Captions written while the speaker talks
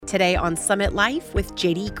Today on Summit Life with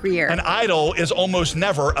JD Greer. An idol is almost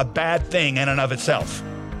never a bad thing in and of itself.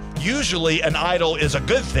 Usually an idol is a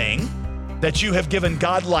good thing that you have given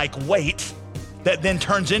God-like weight that then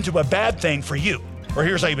turns into a bad thing for you. Or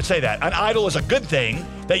here's how you would say that. An idol is a good thing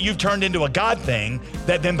that you've turned into a God thing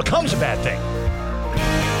that then becomes a bad thing.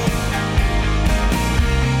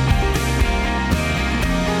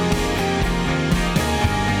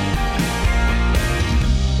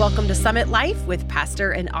 Welcome to Summit Life with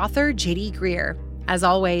pastor and author JD Greer. As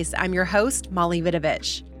always, I'm your host, Molly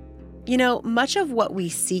Vidovich. You know, much of what we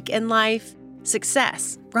seek in life,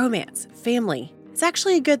 success, romance, family, it's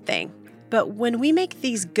actually a good thing. But when we make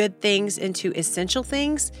these good things into essential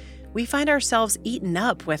things, we find ourselves eaten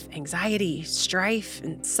up with anxiety, strife,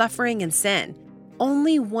 and suffering and sin.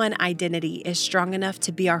 Only one identity is strong enough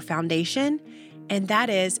to be our foundation, and that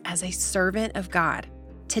is as a servant of God.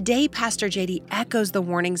 Today, Pastor JD echoes the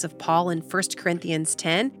warnings of Paul in 1 Corinthians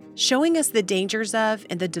 10, showing us the dangers of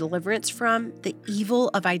and the deliverance from the evil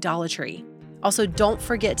of idolatry. Also, don't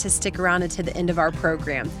forget to stick around until the end of our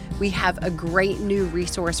program. We have a great new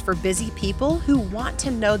resource for busy people who want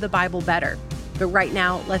to know the Bible better. But right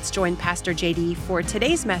now, let's join Pastor JD for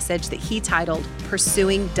today's message that he titled,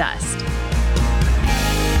 Pursuing Dust.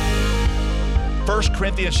 1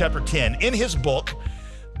 Corinthians chapter 10, in his book,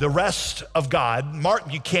 The Rest of God, Mark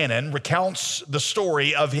Buchanan recounts the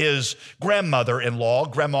story of his grandmother-in-law,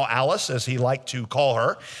 Grandma Alice, as he liked to call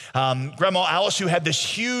her. Grandma Alice, who had this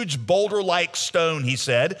huge boulder-like stone, he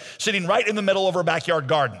said, sitting right in the middle of her backyard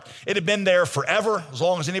garden. It had been there forever, as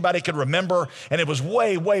long as anybody could remember, and it was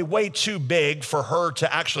way, way, way too big for her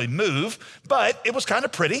to actually move, but it was kind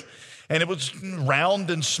of pretty. And it was round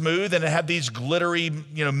and smooth, and it had these glittery,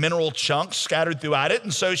 mineral chunks scattered throughout it.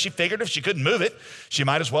 And so she figured if she couldn't move it, she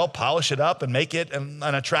might as well polish it up and make it an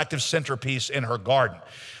attractive centerpiece in her garden.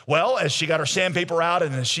 Well, as she got her sandpaper out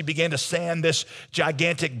and as she began to sand this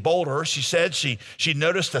gigantic boulder, she said she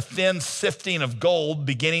noticed a thin sifting of gold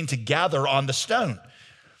beginning to gather on the stone.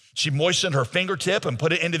 She moistened her fingertip and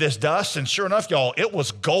put it into this dust, and sure enough, y'all, it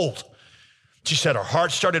was gold. She said her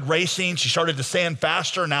heart started racing. She started to sand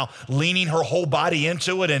faster, now leaning her whole body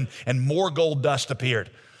into it, and more gold dust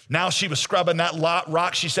appeared. Now she was scrubbing that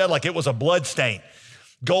rock, she said, like it was a blood stain.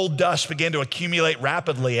 Gold dust began to accumulate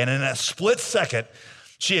rapidly, and in a split second,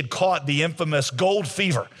 she had caught the infamous gold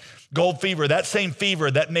fever. Gold fever, that same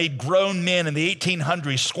fever that made grown men in the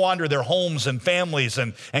 1800s squander their homes and families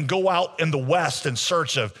and go out in the West in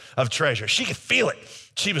search of treasure. She could feel it.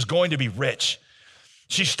 She was going to be rich.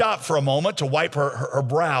 She stopped for a moment to wipe her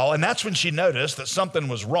brow, and that's when she noticed that something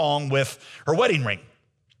was wrong with her wedding ring.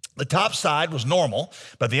 The top side was normal,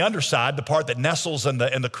 but the underside, the part that nestles in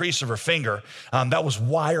the crease of her finger, that was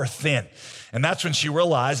wire thin. And that's when she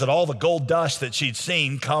realized that all the gold dust that she'd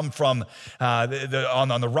seen come from on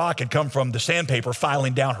the rock had come from the sandpaper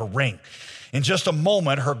filing down her ring. In just a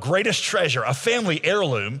moment, her greatest treasure, a family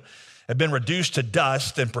heirloom, had been reduced to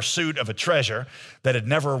dust in pursuit of a treasure that had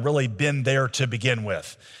never really been there to begin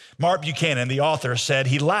with. Mark Buchanan, the author, said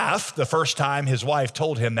he laughed the first time his wife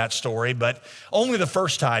told him that story, but only the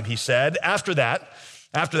first time, he said. After that,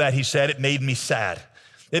 he said, it made me sad.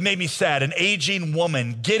 It made me sad. An aging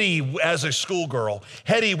woman, giddy as a schoolgirl,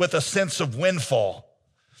 heady with a sense of windfall,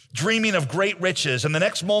 dreaming of great riches, and the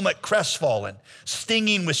next moment crestfallen,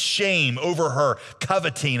 stinging with shame over her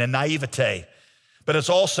coveting and naivete. But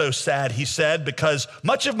it's also sad, he said, because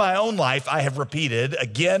much of my own life I have repeated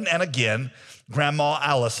again and again Grandma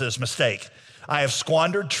Alice's mistake. I have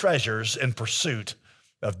squandered treasures in pursuit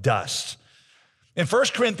of dust. In 1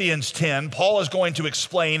 Corinthians 10, Paul is going to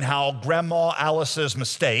explain how Grandma Alice's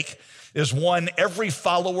mistake is one every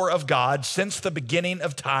follower of God since the beginning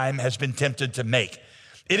of time has been tempted to make.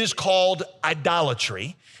 It is called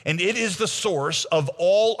idolatry, and it is the source of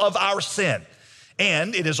all of our sin.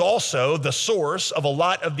 And it is also the source of a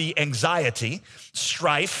lot of the anxiety,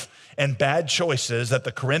 strife, and bad choices that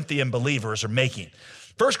the Corinthian believers are making.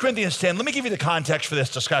 1 Corinthians 10, let me give you the context for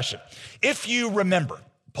this discussion. If you remember,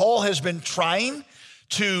 Paul has been trying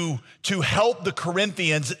to help the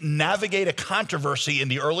Corinthians navigate a controversy in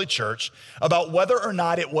the early church about whether or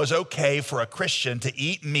not it was okay for a Christian to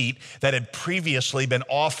eat meat that had previously been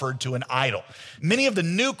offered to an idol. Many of the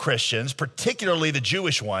new Christians, particularly the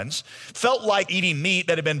Jewish ones, felt like eating meat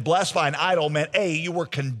that had been blessed by an idol meant A, you were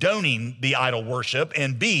condoning the idol worship,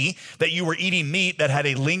 and B, that you were eating meat that had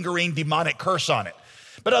a lingering demonic curse on it.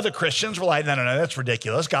 But other Christians were like, no, that's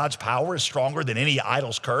ridiculous. God's power is stronger than any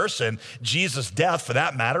idol's curse, and Jesus' death, for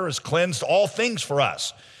that matter, has cleansed all things for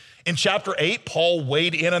us. In chapter 8, Paul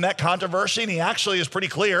weighed in on that controversy, and he actually is pretty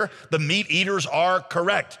clear. The meat eaters are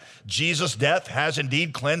correct. Jesus' death has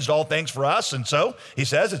indeed cleansed all things for us, and so he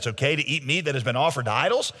says it's okay to eat meat that has been offered to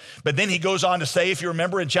idols. But then he goes on to say, if you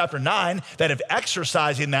remember in chapter 9, that if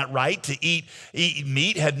exercising that right to eat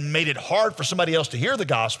meat had made it hard for somebody else to hear the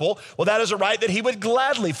gospel, well, that is a right that he would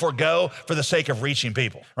gladly forego for the sake of reaching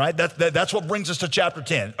people, right? That's what brings us to chapter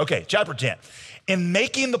 10. Okay, chapter 10. In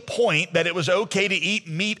making the point that it was okay to eat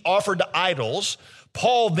meat offered to idols,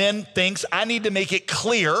 Paul then thinks, I need to make it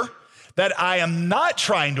clear that I am not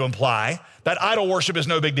trying to imply that idol worship is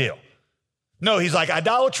no big deal. No, he's like,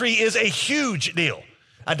 idolatry is a huge deal.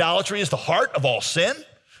 Idolatry is the heart of all sin,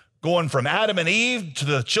 going from Adam and Eve to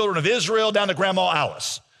the children of Israel down to Grandma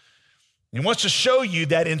Alice. He wants to show you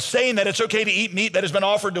that in saying that it's okay to eat meat that has been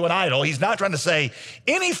offered to an idol, he's not trying to say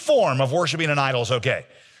any form of worshiping an idol is okay.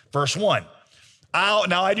 Verse 1.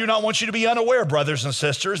 Now, I do not want you to be unaware, brothers and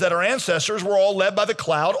sisters, that our ancestors were all led by the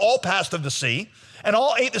cloud, all passed of the sea, and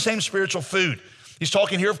all ate the same spiritual food. He's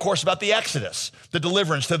talking here, of course, about the Exodus, the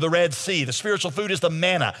deliverance to the Red Sea. The spiritual food is the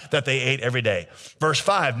manna that they ate every day. Verse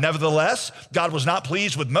 5, nevertheless, God was not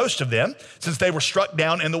pleased with most of them since they were struck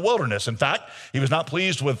down in the wilderness. In fact, he was not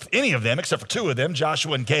pleased with any of them except for two of them,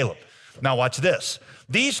 Joshua and Caleb. Now watch this.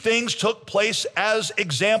 These things took place as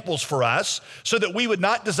examples for us so that we would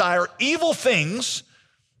not desire evil things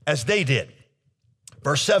as they did.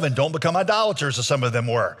 Verse 7, don't become idolaters as some of them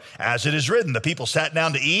were. As it is written, the people sat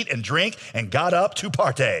down to eat and drink and got up to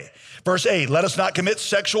partay. Verse 8, let us not commit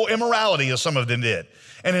sexual immorality as some of them did.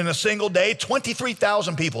 And in a single day,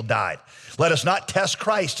 23,000 people died. Let us not test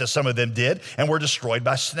Christ as some of them did and were destroyed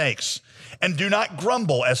by snakes. And do not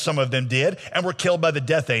grumble as some of them did and were killed by the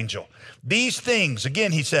death angel. These things,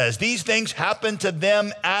 again, he says, these things happened to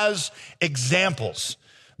them as examples.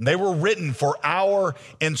 They were written for our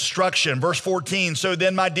instruction. Verse 14, so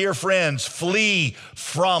then, my dear friends, flee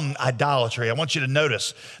from idolatry. I want you to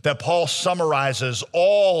notice that Paul summarizes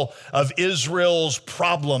all of Israel's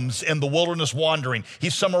problems in the wilderness wandering. He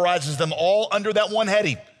summarizes them all under that one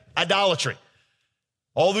heading, idolatry.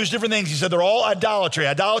 All those different things, he said, they're all idolatry.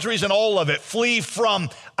 Idolatry is in all of it. Flee from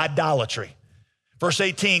idolatry. Verse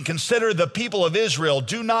 18, consider the people of Israel.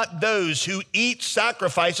 Do not those who eat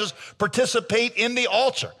sacrifices participate in the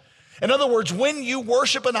altar. In other words, when you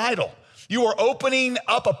worship an idol, you are opening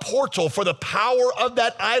up a portal for the power of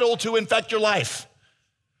that idol to infect your life.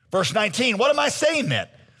 Verse 19, what am I saying then?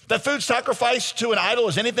 That food sacrificed to an idol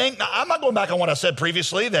is anything? Now, I'm not going back on what I said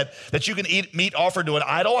previously, that you can eat meat offered to an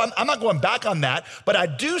idol. I'm not going back on that, but I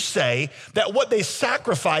do say that what they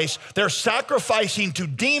sacrifice, they're sacrificing to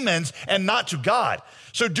demons and not to God.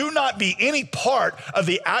 So do not be any part of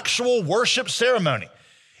the actual worship ceremony.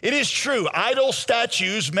 It is true, idol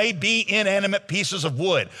statues may be inanimate pieces of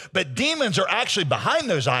wood, but demons are actually behind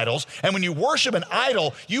those idols, and when you worship an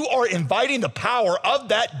idol, you are inviting the power of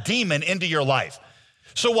that demon into your life.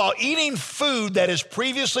 So while eating food that has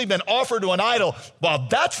previously been offered to an idol, while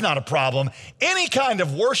that's not a problem, any kind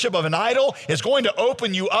of worship of an idol is going to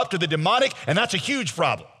open you up to the demonic, and that's a huge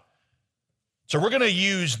problem. So we're going to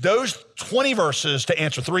use those 20 verses to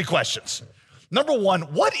answer three questions. Number one,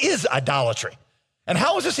 what is idolatry? And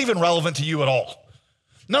how is this even relevant to you at all?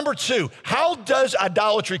 Number two, how does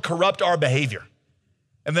idolatry corrupt our behavior?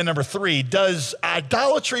 And then number three, does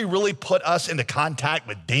idolatry really put us into contact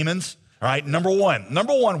with demons? All right, number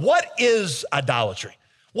one, what is idolatry?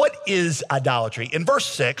 What is idolatry? In verse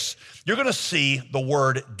 6, you're going to see the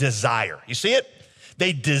word desire. You see it?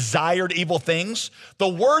 They desired evil things. The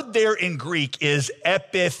word there in Greek is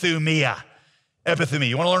epithumia. Epithumia.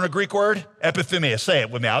 You want to learn a Greek word? Epithumia. Say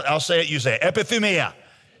it with me. I'll say it, you say it. Epithumia.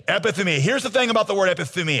 Epithumia. Here's the thing about the word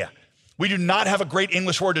epithumia. We do not have a great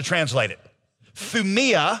English word to translate it.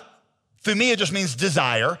 Thumia just means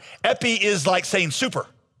desire. Epi is like saying super.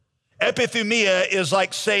 Epithumia is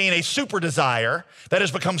like saying a super desire that has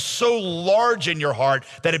become so large in your heart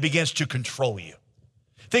that it begins to control you.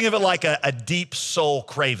 Think of it like a deep soul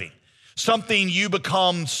craving, something you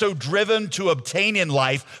become so driven to obtain in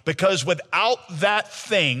life because without that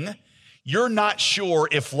thing, you're not sure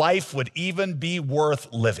if life would even be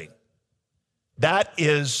worth living. That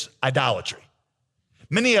is idolatry.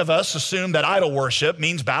 Many of us assume that idol worship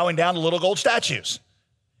means bowing down to little gold statues.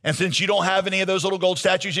 And since you don't have any of those little gold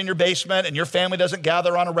statues in your basement and your family doesn't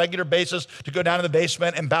gather on a regular basis to go down to the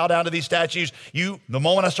basement and bow down to these statues, the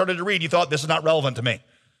moment I started to read, you thought, this is not relevant to me.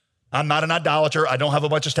 I'm not an idolater. I don't have a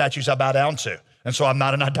bunch of statues I bow down to. And so I'm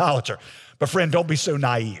not an idolater. But friend, don't be so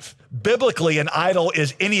naive. Biblically, an idol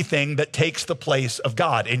is anything that takes the place of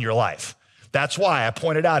God in your life. That's why I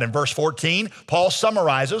pointed out in verse 14, Paul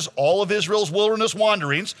summarizes all of Israel's wilderness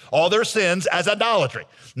wanderings, all their sins, as idolatry.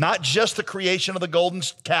 Not just the creation of the golden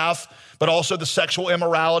calf, but also the sexual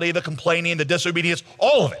immorality, the complaining, the disobedience,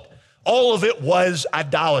 all of it. All of it was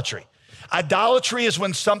idolatry. Idolatry is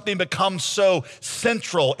when something becomes so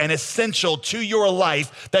central and essential to your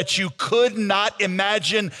life that you could not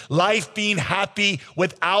imagine life being happy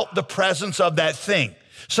without the presence of that thing.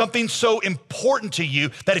 Something so important to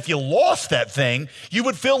you that if you lost that thing, you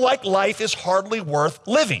would feel like life is hardly worth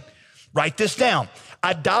living. Write this down.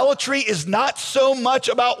 Idolatry is not so much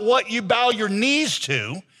about what you bow your knees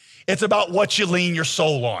to, it's about what you lean your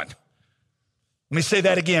soul on. Let me say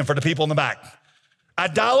that again for the people in the back.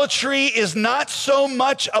 Idolatry is not so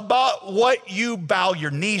much about what you bow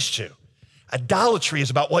your knees to. Idolatry is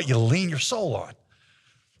about what you lean your soul on.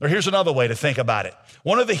 Or here's another way to think about it.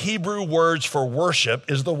 One of the Hebrew words for worship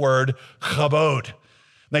is the word kabod.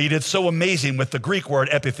 Now, you did so amazing with the Greek word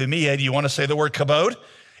epithumia. Do you want to say the word kabod?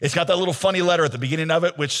 It's got that little funny letter at the beginning of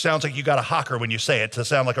it, which sounds like you got a hawker when you say it to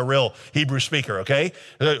sound like a real Hebrew speaker, okay?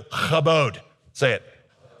 Kabod. Say it.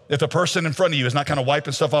 If the person in front of you is not kind of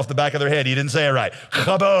wiping stuff off the back of their head, you didn't say it right.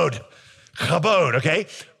 Kabod. Kabod, okay?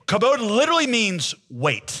 Kabod literally means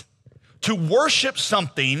weight. To worship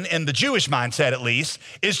something, in the Jewish mindset at least,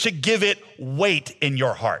 is to give it weight in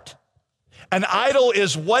your heart. An idol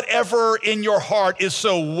is whatever in your heart is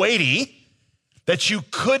so weighty that you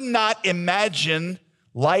could not imagine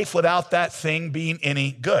life without that thing being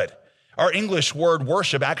any good. Our English word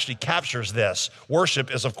worship actually captures this.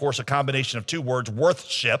 Worship is, of course, a combination of two words,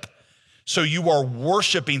 worthship. So you are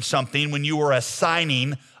worshiping something when you are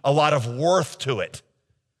assigning a lot of worth to it.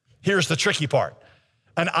 Here's the tricky part.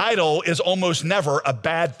 An idol is almost never a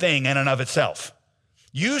bad thing in and of itself.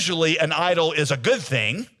 Usually an idol is a good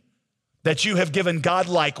thing that you have given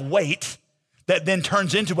God-like weight that then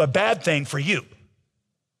turns into a bad thing for you.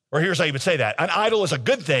 Or here's how you would say that. An idol is a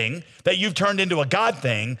good thing that you've turned into a God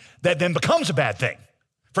thing that then becomes a bad thing.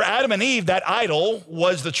 For Adam and Eve, that idol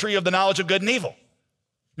was the tree of the knowledge of good and evil.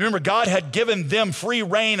 Remember, God had given them free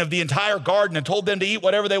reign of the entire garden and told them to eat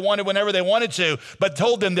whatever they wanted whenever they wanted to, but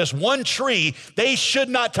told them this one tree, they should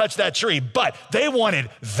not touch that tree, but they wanted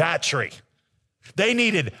that tree. They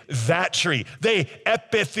needed that tree. They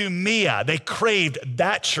epithumia, they craved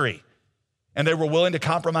that tree. And they were willing to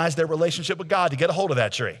compromise their relationship with God to get a hold of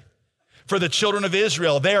that tree. For the children of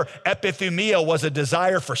Israel, their epithumia was a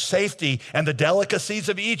desire for safety and the delicacies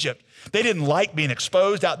of Egypt. They didn't like being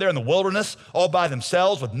exposed out there in the wilderness all by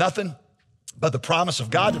themselves with nothing but the promise of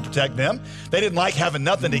God to protect them. They didn't like having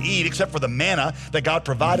nothing to eat except for the manna that God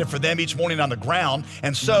provided for them each morning on the ground.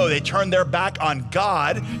 And so they turned their back on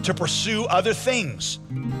God to pursue other things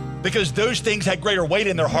because those things had greater weight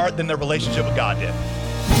in their heart than their relationship with God did.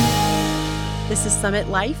 This is Summit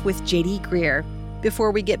Life with JD Greer.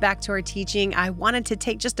 Before we get back to our teaching, I wanted to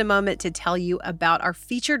take just a moment to tell you about our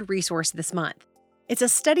featured resource this month. It's a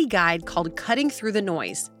study guide called Cutting Through the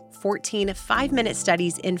Noise, 14 5-minute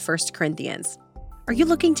studies in 1 Corinthians. Are you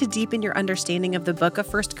looking to deepen your understanding of the book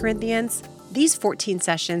of 1 Corinthians? These 14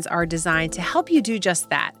 sessions are designed to help you do just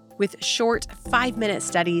that, with short 5-minute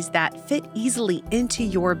studies that fit easily into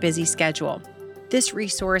your busy schedule. This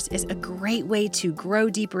resource is a great way to grow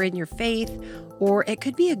deeper in your faith, or it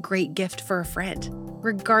could be a great gift for a friend.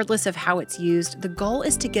 Regardless of how it's used, the goal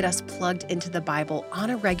is to get us plugged into the Bible on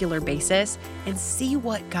a regular basis and see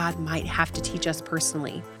what God might have to teach us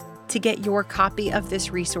personally. To get your copy of this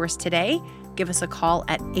resource today, give us a call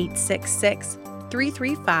at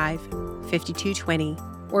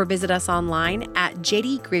 866-335-5220 or visit us online at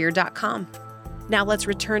jdgreer.com. Now let's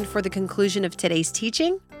return for the conclusion of today's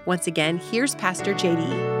teaching. Once again, here's Pastor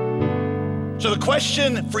JD. So the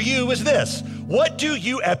question for you is this: what do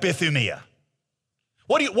you epithumia?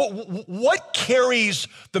 What carries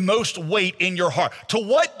the most weight in your heart? To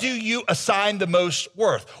what do you assign the most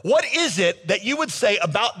worth? What is it that you would say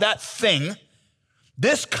about that thing?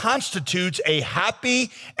 This constitutes a happy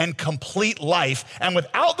and complete life. And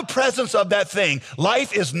without the presence of that thing,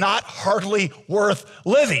 life is not hardly worth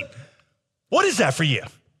living. What is that for you?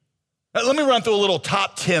 Let me run through a little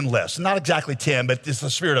top 10 list. Not exactly 10, but it's the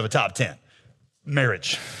spirit of a top 10.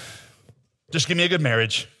 Marriage. Just give me a good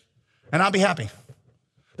marriage, and I'll be happy.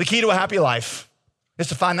 The key to a happy life is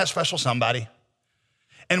to find that special somebody.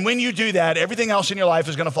 And when you do that, everything else in your life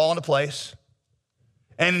is going to fall into place.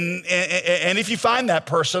 And if you find that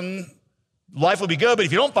person, life will be good. But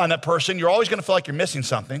if you don't find that person, you're always going to feel like you're missing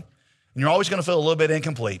something. And you're always going to feel a little bit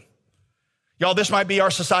incomplete. Y'all, this might be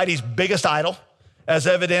our society's biggest idol, as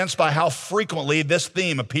evidenced by how frequently this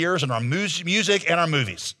theme appears in our music and our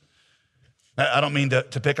movies. I don't mean to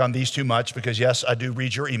pick on these too much because, yes, I do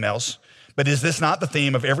read your emails. But is this not the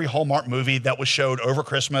theme of every Hallmark movie that was showed over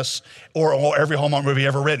Christmas or every Hallmark movie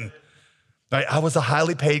ever written? Right? I was a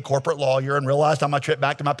highly paid corporate lawyer and realized on my trip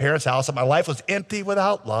back to my parents' house that my life was empty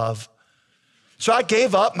without love. So I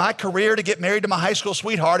gave up my career to get married to my high school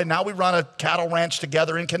sweetheart, and now we run a cattle ranch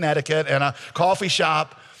together in Connecticut and a coffee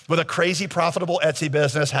shop with a crazy profitable Etsy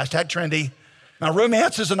business, hashtag trendy. Now,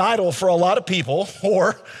 romance is an idol for a lot of people,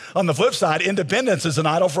 or on the flip side, independence is an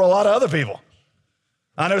idol for a lot of other people.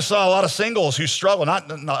 I saw a lot of singles who struggle, not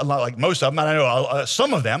like most of them, I know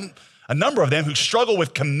some of them, a number of them who struggle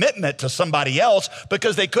with commitment to somebody else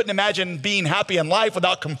because they couldn't imagine being happy in life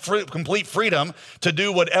without complete freedom to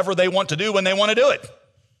do whatever they want to do when they want to do it.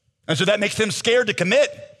 And so that makes them scared to commit,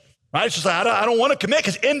 right? It's just like, I don't want to commit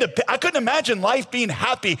because I couldn't imagine life being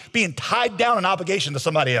happy, being tied down in obligation to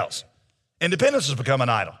somebody else. Independence has become an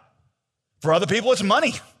idol. For other people, it's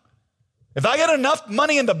money. If I get enough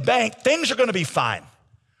money in the bank, things are going to be fine.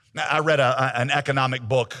 Now, I read an economic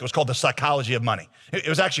book. It was called The Psychology of Money. It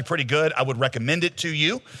was actually pretty good. I would recommend it to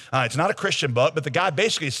you. It's not a Christian book, but the guy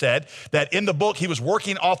basically said that in the book, he was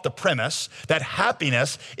working off the premise that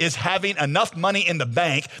happiness is having enough money in the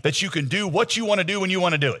bank that you can do what you want to do when you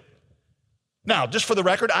want to do it. Now, just for the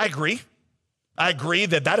record, I agree. I agree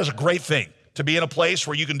that that is a great thing, to be in a place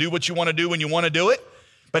where you can do what you want to do when you want to do it.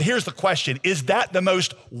 But here's the question. Is that the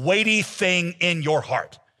most weighty thing in your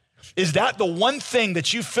heart? Is that the one thing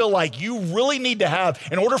that you feel like you really need to have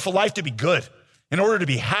in order for life to be good, in order to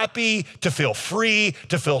be happy, to feel free,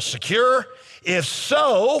 to feel secure? If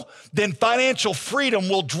so, then financial freedom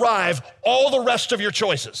will drive all the rest of your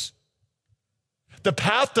choices. The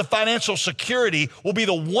path to financial security will be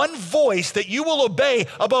the one voice that you will obey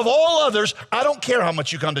above all others. I don't care how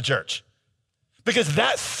much you come to church. Because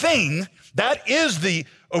that thing, that is the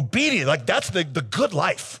obedience, like that's the good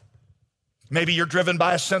life. Maybe you're driven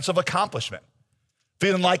by a sense of accomplishment,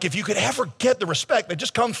 feeling like if you could ever get the respect that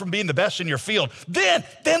just comes from being the best in your field, then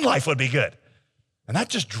life would be good. And that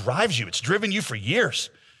just drives you. It's driven you for years.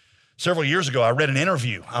 Several years ago, I read an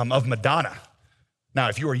interview of Madonna. Now,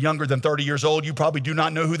 if you are younger than 30 years old, you probably do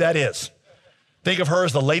not know who that is. Think of her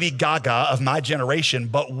as the Lady Gaga of my generation,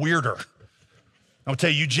 but weirder. I'll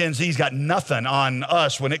tell you, Gen Z's got nothing on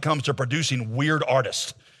us when it comes to producing weird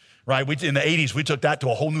artists, right? In the 80s, we took that to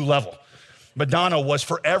a whole new level. Madonna was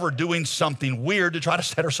forever doing something weird to try to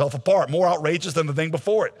set herself apart, more outrageous than the thing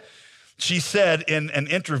before it. She said in an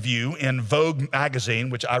interview in Vogue magazine,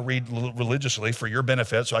 which I read religiously for your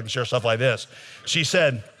benefit so I can share stuff like this. She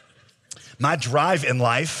said, my drive in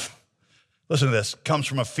life, listen to this, comes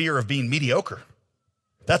from a fear of being mediocre.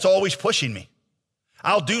 That's always pushing me.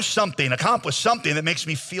 I'll do something, accomplish something that makes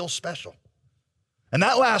me feel special. And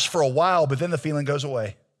that lasts for a while, but then the feeling goes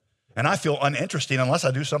away. And I feel uninteresting unless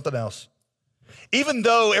I do something else. Even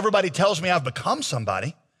though everybody tells me I've become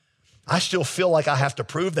somebody, I still feel like I have to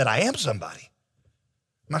prove that I am somebody.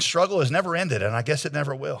 My struggle has never ended, and I guess it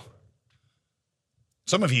never will.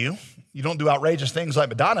 Some of you don't do outrageous things like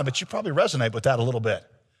Madonna, but you probably resonate with that a little bit.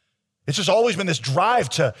 It's just always been this drive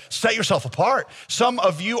to set yourself apart. Some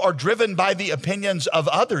of you are driven by the opinions of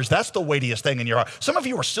others. That's the weightiest thing in your heart. Some of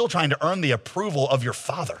you are still trying to earn the approval of your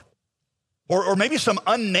father, or maybe some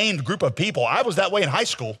unnamed group of people. I was that way in high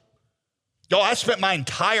school. I spent my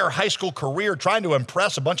entire high school career trying to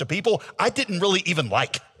impress a bunch of people I didn't really even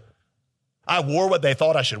like. I wore what they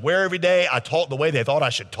thought I should wear every day. I talked the way they thought I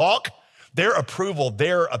should talk. Their approval,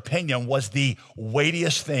 their opinion was the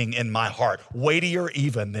weightiest thing in my heart, weightier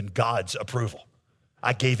even than God's approval.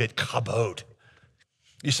 I gave it kabod.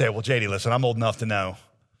 You say, well, JD, listen, I'm old enough to know.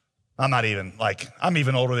 I'm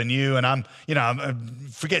even older than you, and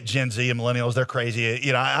forget Gen Z and millennials, they're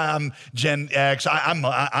crazy. I'm Gen X,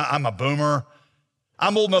 I'm a boomer.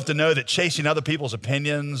 I'm old enough to know that chasing other people's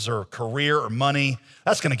opinions or career or money,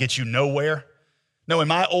 that's gonna get you nowhere. No, in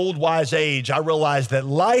my old wise age, I realized that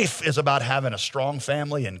life is about having a strong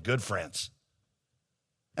family and good friends.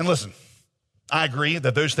 And listen, I agree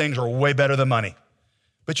that those things are way better than money,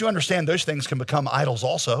 but you understand those things can become idols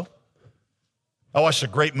also. I watched a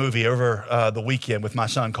great movie over the weekend with my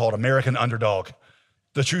son called American Underdog,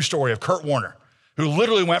 the true story of Kurt Warner, who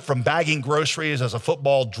literally went from bagging groceries as a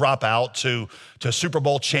football dropout to Super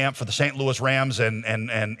Bowl champ for the St. Louis Rams and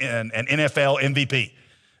NFL MVP.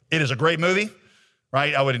 It is a great movie,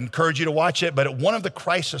 right? I would encourage you to watch it, but at one of the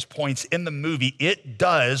crisis points in the movie, it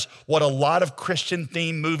does what a lot of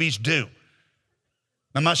Christian-themed movies do.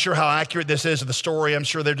 I'm not sure how accurate this is of the story. I'm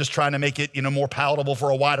sure they're just trying to make it, more palatable for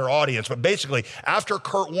a wider audience. But basically, after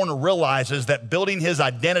Kurt Warner realizes that building his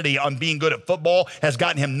identity on being good at football has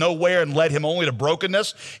gotten him nowhere and led him only to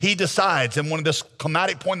brokenness, he decides in one of this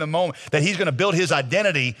climatic point in the moment that he's going to build his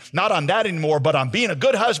identity not on that anymore, but on being a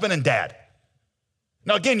good husband and dad.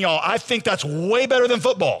 Now, again, y'all, I think that's way better than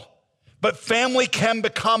football. But family can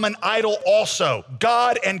become an idol also.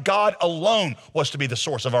 God and God alone was to be the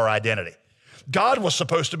source of our identity. God was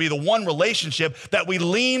supposed to be the one relationship that we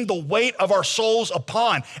lean the weight of our souls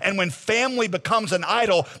upon. And when family becomes an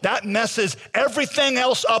idol, that messes everything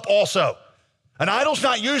else up also. An idol's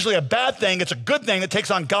not usually a bad thing. It's a good thing that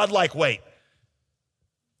takes on God-like weight.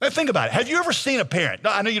 Now think about it. Have you ever seen a parent?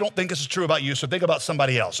 I know you don't think this is true about you, so think about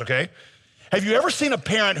somebody else, okay? Have you ever seen a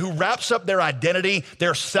parent who wraps up their identity,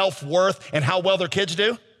 their self-worth, and how well their kids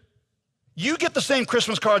do? You get the same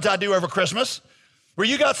Christmas cards I do over Christmas, where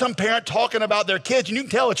you got some parent talking about their kids, and you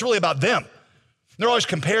can tell it's really about them. They're always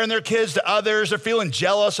comparing their kids to others. They're feeling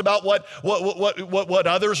jealous about what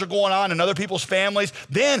others are going on in other people's families.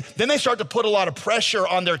 Then they start to put a lot of pressure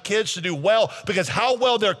on their kids to do well, because how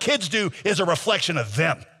well their kids do is a reflection of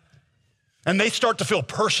them. And they start to feel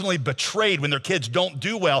personally betrayed when their kids don't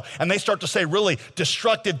do well. And they start to say really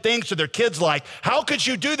destructive things to their kids like, how could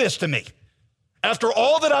you do this to me after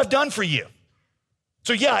all that I've done for you?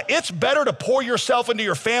 So yeah, it's better to pour yourself into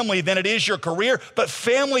your family than it is your career, but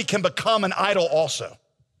family can become an idol also.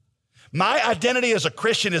 My identity as a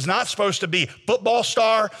Christian is not supposed to be football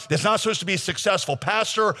star. It's not supposed to be successful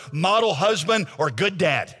pastor, model husband, or good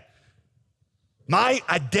dad. My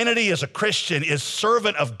identity as a Christian is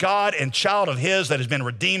servant of God and child of his that has been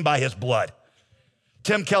redeemed by his blood.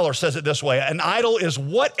 Tim Keller says it this way: an idol is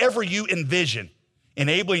whatever you envision,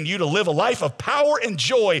 enabling you to live a life of power and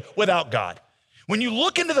joy without God. When you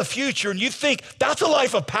look into the future and you think that's a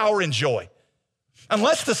life of power and joy,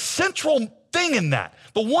 unless the central thing in that,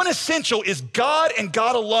 the one essential is God and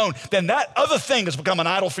God alone, then that other thing has become an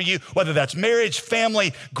idol for you, whether that's marriage,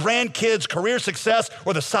 family, grandkids, career success,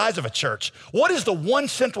 or the size of a church. What is the one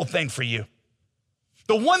central thing for you?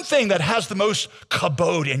 The one thing that has the most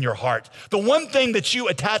kabod in your heart, the one thing that you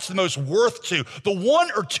attach the most worth to, the one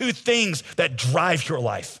or two things that drive your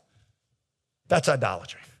life. That's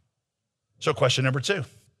idolatry. So question number 2,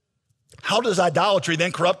 how does idolatry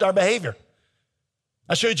then corrupt our behavior?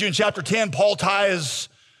 I showed you in chapter 10, Paul ties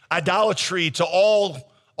idolatry to all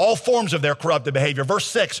forms of their corrupted behavior. Verse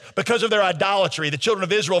 6, because of their idolatry, the children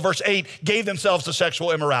of Israel, verse 8, gave themselves to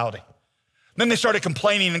sexual immorality. Then they started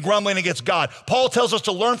complaining and grumbling against God. Paul tells us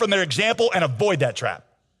to learn from their example and avoid that trap.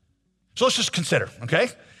 So let's just consider, okay?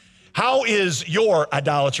 How is your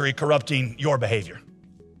idolatry corrupting your behavior?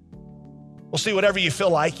 Well, see, whatever you feel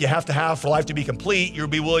like you have to have for life to be complete, you'll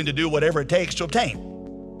be willing to do whatever it takes to obtain,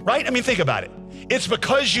 right? I mean, think about it. It's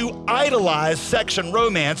because you idolize sex and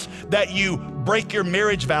romance that you break your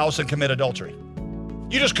marriage vows and commit adultery.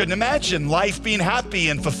 You just couldn't imagine life being happy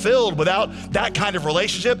and fulfilled without that kind of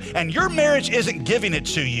relationship, and your marriage isn't giving it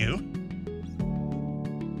to you.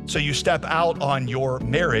 So you step out on your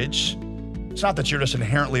marriage. It's not that you're just an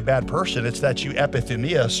inherently bad person, it's that you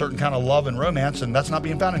epithemia a certain kind of love and romance, and that's not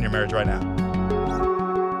being found in your marriage right now.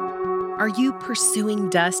 Are you pursuing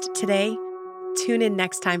dust today? Tune in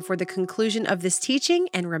next time for the conclusion of this teaching,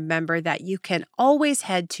 and remember that you can always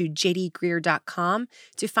head to jdgreer.com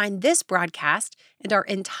to find this broadcast and our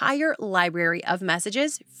entire library of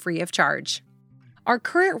messages free of charge. Our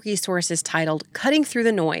current resource is titled Cutting Through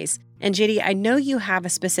the Noise. And JD, I know you have a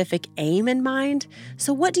specific aim in mind.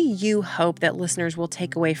 So what do you hope that listeners will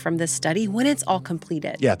take away from this study when it's all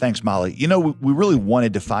completed? Yeah, thanks, Molly. You know, we really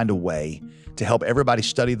wanted to find a way to help everybody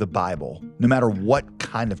study the Bible, no matter what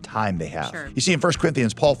kind of time they have. Sure. You see, in 1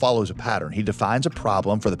 Corinthians, Paul follows a pattern. He defines a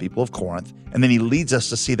problem for the people of Corinth, and then he leads us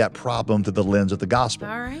to see that problem through the lens of the gospel.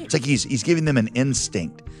 All right. It's like he's giving them an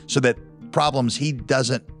instinct so that problems he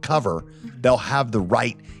doesn't cover, they'll have the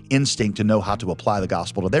right instinct to know how to apply the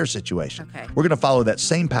gospel to their situation. Okay. We're going to follow that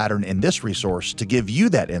same pattern in this resource to give you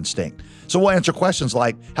that instinct. So we'll answer questions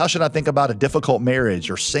like, how should I think about a difficult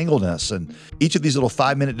marriage or singleness? And each of these little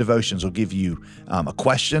 5-minute devotions will give you a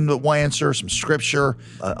question that we'll answer, some scripture,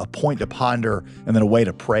 a point to ponder, and then a way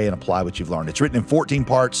to pray and apply what you've learned. It's written in 14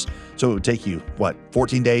 parts, so it would take you,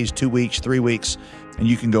 14 days, 2 weeks, 3 weeks, and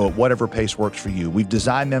you can go at whatever pace works for you. We've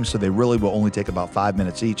designed them so they really will only take about 5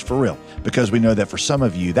 minutes each, for real, because we know that for some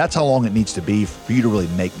of you, that's how long it needs to be for you to really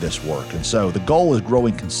make this work. And so the goal is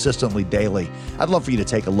growing consistently daily. I'd love for you to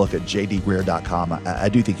take a look at jdgreer.com. I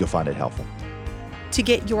do think you'll find it helpful. To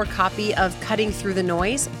get your copy of Cutting Through the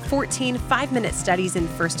Noise, 14 5-minute studies in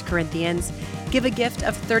 1 Corinthians, give a gift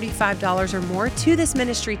of $35 or more to this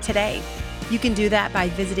ministry today. You can do that by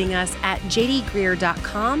visiting us at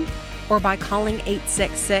jdgreer.com or by calling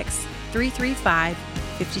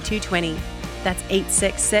 866-335-5220. That's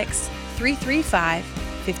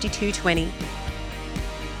 866-335-5220.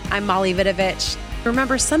 I'm Molly Vidovich.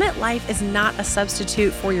 Remember, Summit Life is not a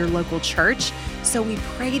substitute for your local church. So we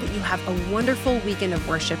pray that you have a wonderful weekend of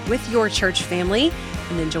worship with your church family,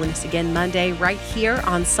 and then join us again Monday right here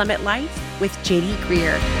on Summit Life with JD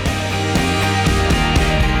Greer.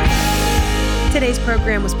 Today's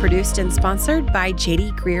program was produced and sponsored by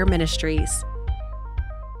JD Greer Ministries.